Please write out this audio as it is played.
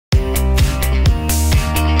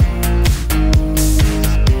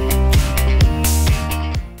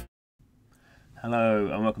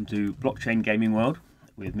welcome to Blockchain Gaming World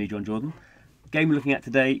with me, John Jordan. The game we're looking at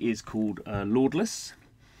today is called Lordless.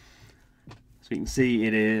 So you can see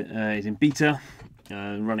it is in beta,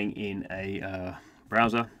 running in a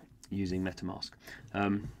browser using MetaMask.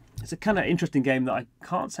 It's a kind of interesting game that I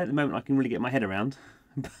can't say at the moment I can really get my head around.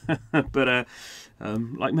 But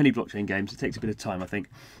like many blockchain games, it takes a bit of time, I think.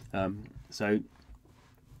 So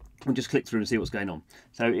we'll just click through and see what's going on.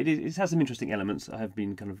 So it has some interesting elements. I have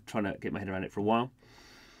been kind of trying to get my head around it for a while.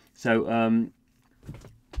 So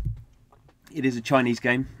it is a Chinese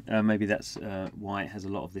game. Maybe that's why it has a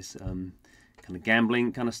lot of this kind of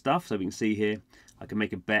gambling kind of stuff. So we can see here, I can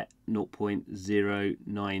make a bet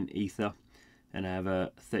 0.09 ether, and I have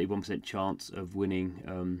a 31% chance of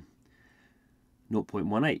winning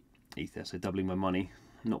 0.18 ether, so doubling my money.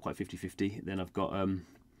 Not quite 50-50. Then I've got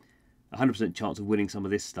 100% chance of winning some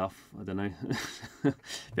of this stuff. I don't know.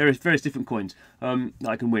 various different coins that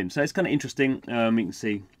I can win. So it's kind of interesting. You can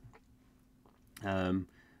see. I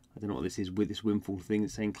don't know what this is with this windfall thing.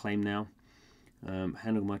 It's saying claim now.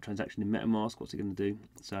 Handle my transaction in MetaMask. What's it going to do?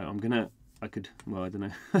 So I don't know.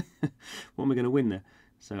 What am I going to win there?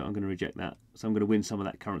 So I'm going to reject that. So I'm going to win some of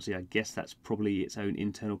that currency. I guess that's probably its own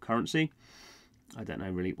internal currency. I don't know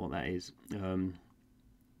really what that is. Can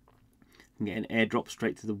get an airdrop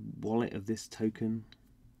straight to the wallet of this token.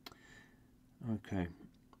 Okay.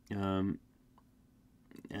 And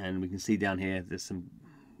we can see down here there's some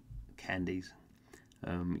candies. We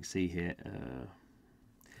can see here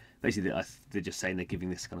basically they're just saying they're giving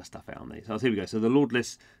this kind of stuff out on these. So here we go. So the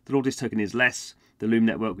Lordless token is less. The Loom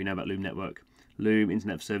network, we know about Loom network. Loom,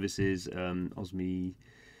 Internet of Services, Osmi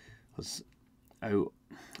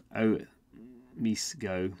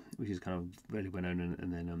Go, which is kind of really well known,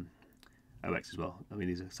 and then OX as well. I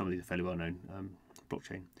mean, some of these are fairly well known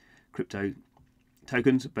blockchain crypto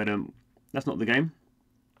tokens, but that's not the game.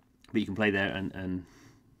 But you can play there, and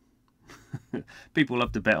people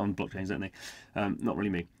love to bet on blockchains, don't they? Not really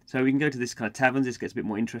me. So we can go to this kind of taverns. This gets a bit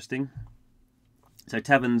more interesting. So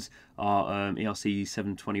taverns are ERC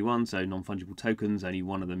 721, so non-fungible tokens. Only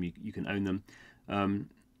one of them you can own them.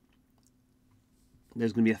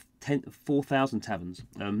 There's going to be 4,000 taverns.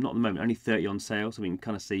 Not at the moment, only 30 on sale. So we can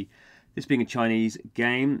kind of see this being a Chinese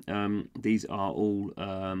game. These are all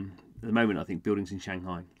at the moment, I think, buildings in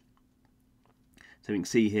Shanghai. So we can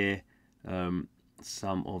see here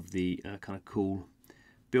some of the kind of cool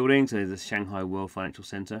buildings. So there's the Shanghai World Financial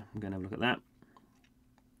Center. I'm going to have a look at that.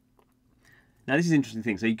 Now this is an interesting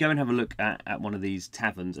thing. So you go and have a look at one of these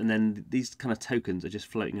taverns, and then these kind of tokens are just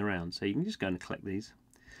floating around. So you can just go and collect these.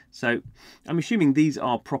 So I'm assuming these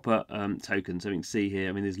are proper tokens. So you can see here,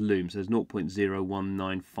 I mean, there's Loom. So there's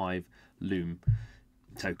 0.0195 Loom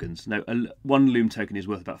tokens. Now, one Loom token is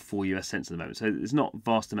worth about 4 US cents at the moment. So there's not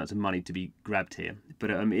vast amounts of money to be grabbed here.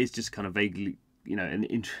 But it's just kind of vaguely, you know,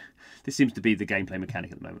 this seems to be the gameplay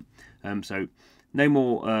mechanic at the moment. So no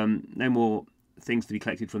more things to be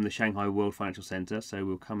collected from the Shanghai World Financial Center. So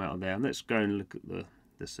we'll come out of there and let's go and look at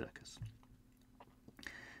the circus.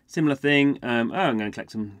 Similar thing. I'm going to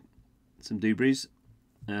collect some doobies.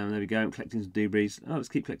 There we go. I'm collecting some doobies. Oh, let's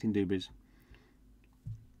keep collecting doobies.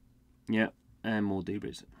 Yeah, and more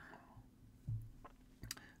doobies.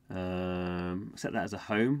 Set that as a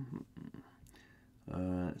home.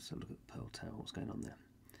 Let's have a look at the Pearl Tower. What's going on there?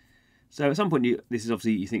 So at some point, this is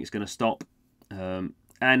obviously you think it's going to stop.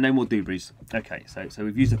 And no more doobies. Okay, so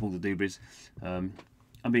we've used up all the doobies. I'm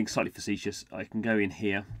being slightly facetious. I can go in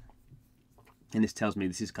here, and this tells me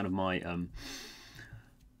this is kind of my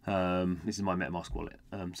this is my MetaMask wallet.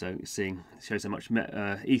 So it's it shows how much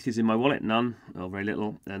ETH is in my wallet. None, or very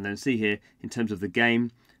little. And then see here in terms of the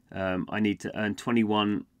game, I need to earn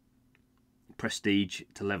 21 prestige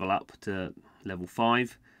to level up to level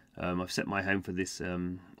 5. I've set my home for this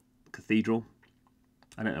cathedral.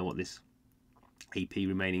 I don't know what this AP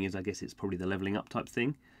remaining is. I guess it's probably the leveling up type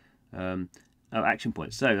thing. Oh, action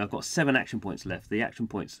points. So I've got 7 action points left. The action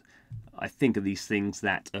points, I think, are these things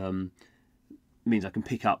that means I can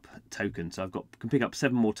pick up tokens. So can pick up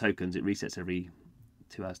 7 more tokens. It resets every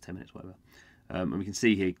 2 hours, 10 minutes, whatever. And we can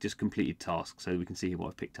see here just completed tasks. So we can see here what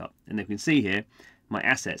I've picked up. And then we can see here my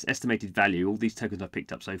assets, estimated value. All these tokens I've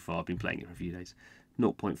picked up so far. I've been playing it for a few days.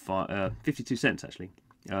 52 cents actually.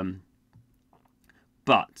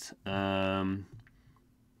 But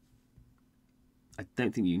I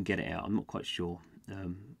don't think you can get it out. I'm not quite sure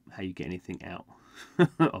how you get anything out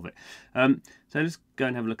of it. So let's go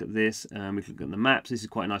and have a look at this. We can look at the maps. This is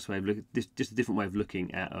quite a nice way of looking. Just a different way of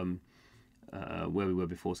looking at where we were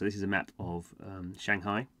before. So this is a map of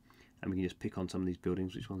Shanghai, and we can just pick on some of these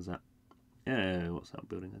buildings. Which one's that? What's that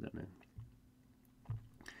building? I don't know.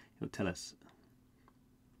 It'll tell us.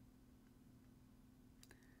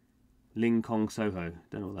 Ling Kong Soho.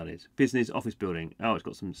 Don't know what that is. Business office building. Oh, it's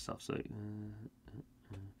got some stuff.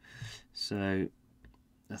 So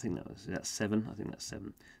I think that's 7. I think that's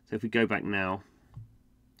 7. So if we go back now,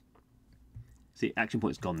 see, action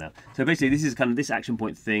point's gone now. So basically, this is kind of this action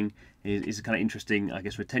point thing is a kind of interesting, I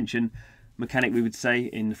guess, retention mechanic, we would say,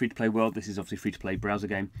 in the free-to-play world. This is obviously a free-to-play browser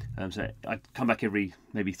game. So I come back every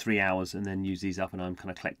maybe 3 hours and then use these up, and I'm kind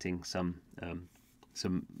of collecting some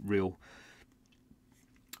real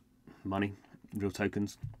money, real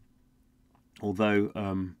tokens. Although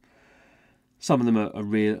some of them are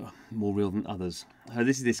more real than others.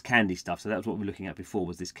 This is this candy stuff. So that's what we were looking at before,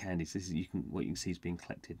 was this candy. So this is what you can see is being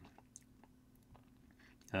collected.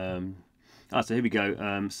 So here we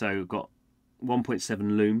go. So I've got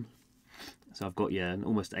 1.7 loom. So I've got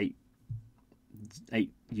almost 8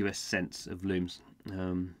 US cents of looms.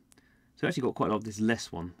 So I actually got quite a lot of this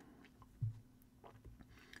less one,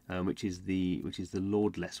 which is the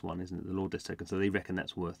Lordless one, isn't it? The Lordless token. So they reckon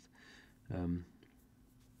that's worth 23.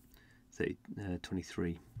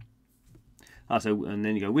 So and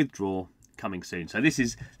then you go withdraw. Coming soon. So this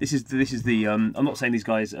is the I'm not saying these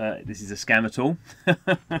guys this is a scam at all,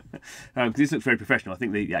 because this looks very professional. I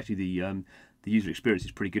think the user experience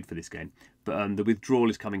is pretty good for this game, but the withdrawal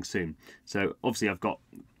is coming soon. So obviously I've got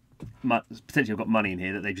money in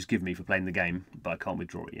here that they just give me for playing the game, but I can't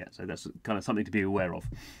withdraw it yet. So that's kind of something to be aware of.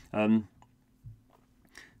 And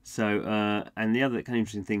the other kind of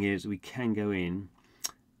interesting thing here is we can go in,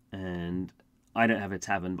 and I don't have a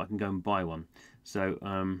tavern, but I can go and buy one. So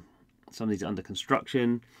some of these are under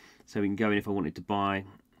construction, so we can go in if I wanted to buy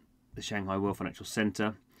the Shanghai World Financial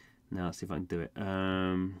Center. Now let's see if I can do it.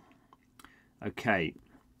 Okay,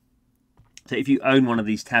 so if you own one of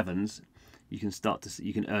these taverns, you can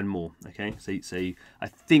earn more. Okay, so I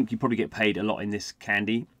think you probably get paid a lot in this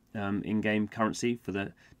candy in-game currency for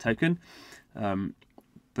the token,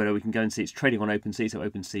 but we can go and see it's trading on OpenSea. So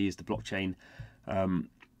OpenSea is the blockchain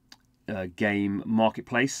game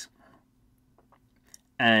marketplace.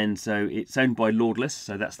 And so it's owned by Lordless,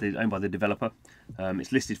 so that's owned by the developer.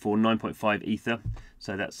 It's listed for 9.5 Ether,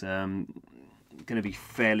 so that's going to be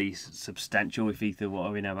fairly substantial. If Ether, what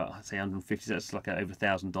are we now, about, I'd say 150, so that's like over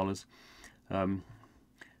 $1,000.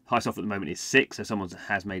 Highest offer at the moment is 6, so someone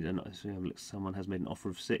has made an offer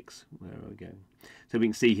of 6. Where are we going? So we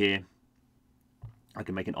can see here, I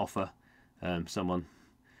can make an offer. Someone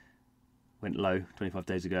went low 25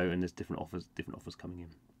 days ago, and there's different offers coming in.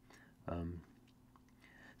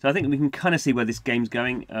 So I think we can kind of see where this game's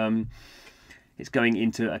going. It's going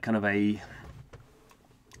into a kind of a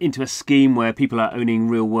scheme where people are owning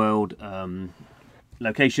real-world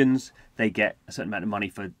locations. They get a certain amount of money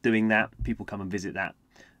for doing that. People come and visit that.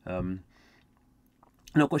 I'm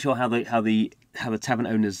not quite sure how the tavern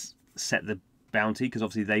owners set the bounty, because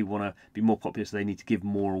obviously they want to be more popular, so they need to give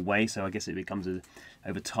more away. So I guess it becomes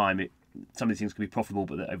over time. Some of these things can be profitable,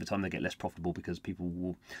 but over time they get less profitable because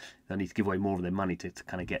they'll need to give away more of their money to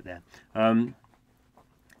kind of get there.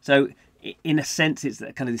 So in a sense, it's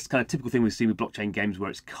this kind of typical thing we see with blockchain games, where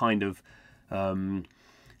it's kind of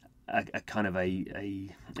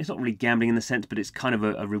it's not really gambling in the sense, but it's kind of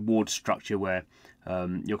a reward structure where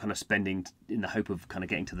you're kind of spending in the hope of kind of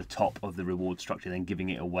getting to the top of the reward structure, then giving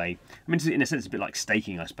it away. I mean, in a sense, it's a bit like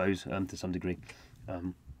staking, I suppose, to some degree.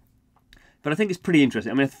 But I think it's pretty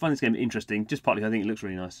interesting. I mean, I find this game interesting, just partly I think it looks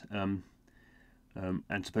really nice. And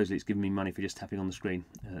supposedly it's giving me money for just tapping on the screen.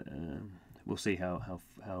 We'll see how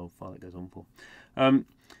far that goes on for.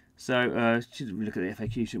 Should we look at the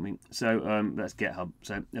FAQ, shouldn't we? So that's GitHub.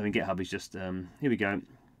 So I mean, GitHub is just here we go.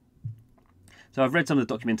 So I've read some of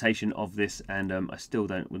the documentation of this, and I still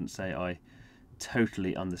wouldn't say I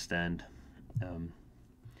totally understand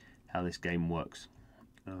how this game works.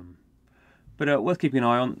 But worth keeping an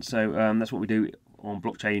eye on. So that's what we do on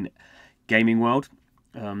blockchain gaming world.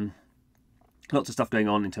 Lots of stuff going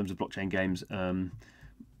on in terms of blockchain games.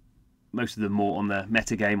 Most of them more on the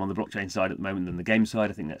meta game on the blockchain side at the moment than the game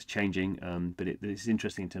side. I think that's changing, but it's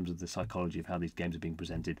interesting in terms of the psychology of how these games are being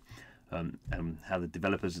presented, and how the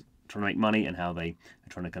developers are trying to make money, and how they are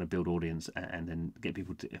trying to kind of build audience and then get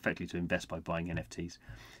people to effectively to invest by buying NFTs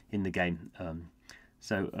in the game.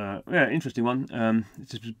 Yeah, interesting one.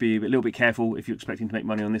 Just be a little bit careful if you're expecting to make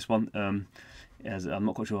money on this one, as I'm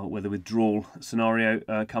not quite sure where the withdrawal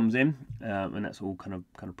scenario comes in, and that's all kind of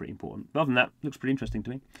pretty important. But other than that, looks pretty interesting to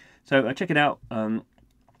me. So check it out.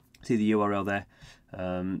 See the URL there,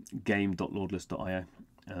 game.lordless.io.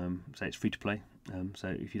 So it's free to play. So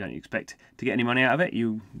if you don't expect to get any money out of it,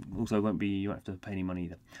 you also won't have to pay any money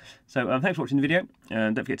either. So thanks for watching the video,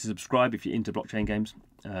 and don't forget to subscribe if you're into blockchain games.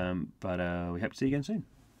 But we hope to see you again soon.